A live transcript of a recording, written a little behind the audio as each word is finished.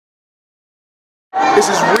This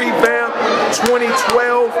is ReVAMP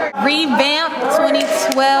 2012. ReVAMP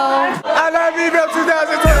 2012. I love ReVAMP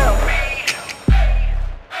 2012.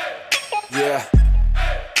 Yeah.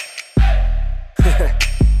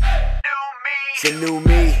 It's a new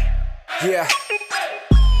me. Yeah.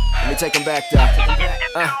 Let me take them back though.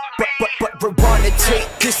 But rewind the tape,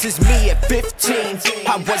 this is me at 15.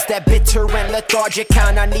 I was that bitter and lethargic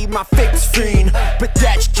kind, I need my fix fiend. But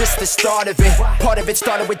that's just the start of it. Part of it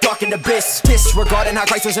started with dark and abyss, disregarding how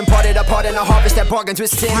Christ was imparted, a part in a harvest that bargains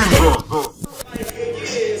with sin.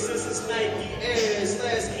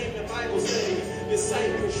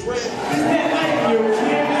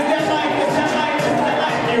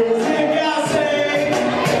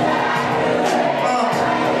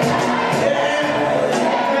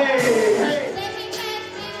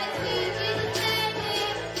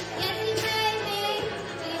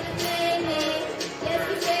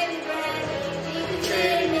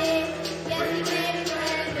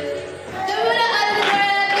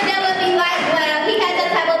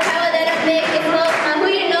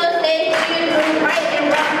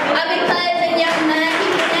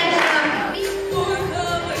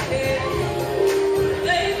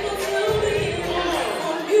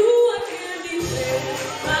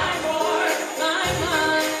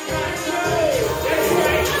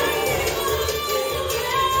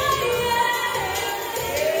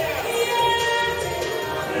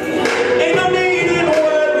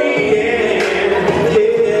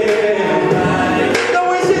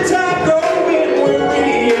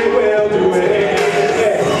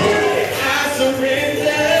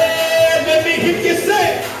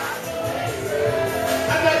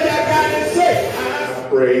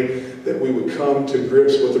 Pray that we would come to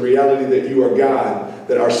grips with the reality that you are God,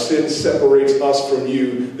 that our sin separates us from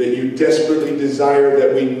you, that you desperately desire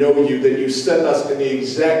that we know you, that you set us in the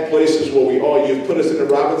exact places where we are. You've put us in the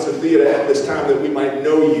Robinson Theater at this time that we might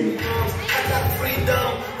know you.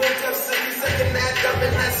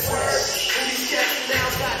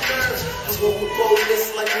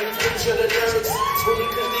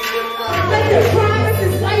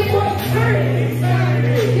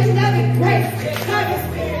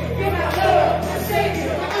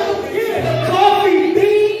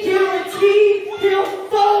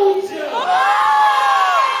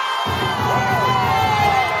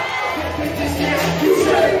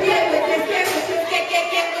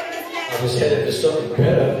 I was headed for something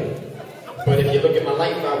better. But if you look at my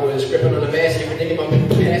life, I was gripping on the mask, you would think about my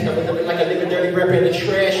past. I was living like a living dirty rapper in the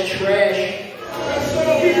trash.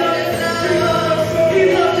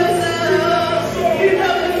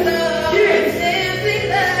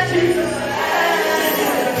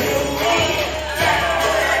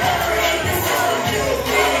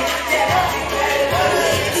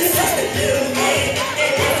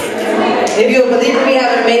 If you're a believer, we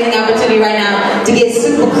have an amazing opportunity right now to get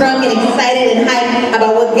super crunk and excited and hyped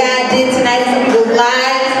about what God